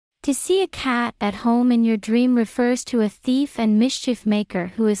To see a cat at home in your dream refers to a thief and mischief maker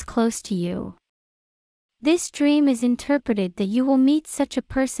who is close to you. This dream is interpreted that you will meet such a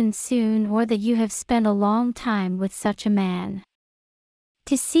person soon or that you have spent a long time with such a man.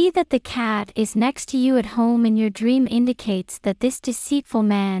 To see that the cat is next to you at home in your dream indicates that this deceitful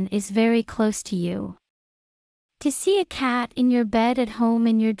man is very close to you. To see a cat in your bed at home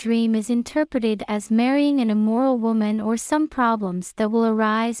in your dream is interpreted as marrying an immoral woman or some problems that will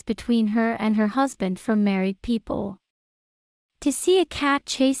arise between her and her husband from married people. To see a cat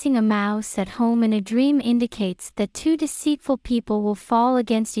chasing a mouse at home in a dream indicates that two deceitful people will fall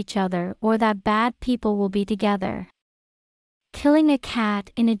against each other or that bad people will be together. Killing a cat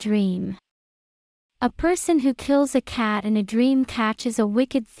in a dream. A person who kills a cat in a dream catches a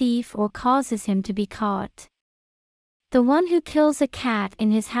wicked thief or causes him to be caught. The one who kills a cat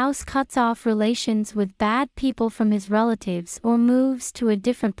in his house cuts off relations with bad people from his relatives or moves to a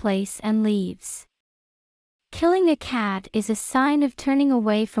different place and leaves. Killing a cat is a sign of turning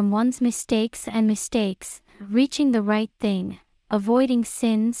away from one's mistakes, reaching the right thing, avoiding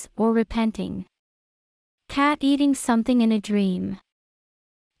sins, or repenting. Cat eating something in a dream.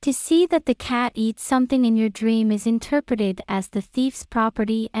 To see that the cat eats something in your dream is interpreted as the thief's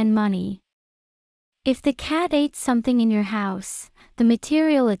property and money. If the cat ate something in your house, the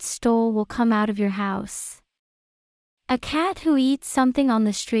material it stole will come out of your house. A cat who eats something on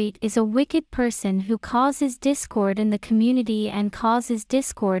the street is a wicked person who causes discord in the community and causes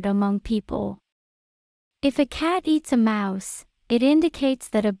discord among people. If a cat eats a mouse, it indicates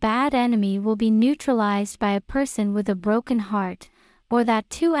that a bad enemy will be neutralized by a person with a broken heart, or that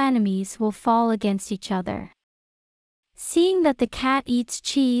two enemies will fall against each other. Seeing that the cat eats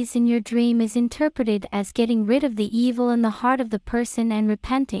cheese in your dream is interpreted as getting rid of the evil in the heart of the person and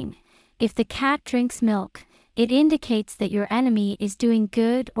repenting. If the cat drinks milk, it indicates that your enemy is doing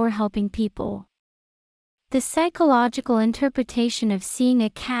good or helping people. The psychological interpretation of seeing a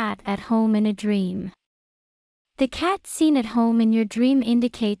cat at home in a dream. The cat seen at home in your dream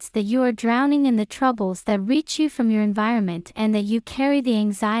indicates that you are drowning in the troubles that reach you from your environment and that you carry the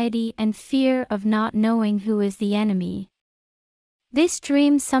anxiety and fear of not knowing who is the enemy. This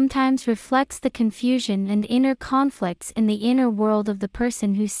dream sometimes reflects the confusion and inner conflicts in the inner world of the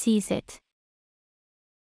person who sees it.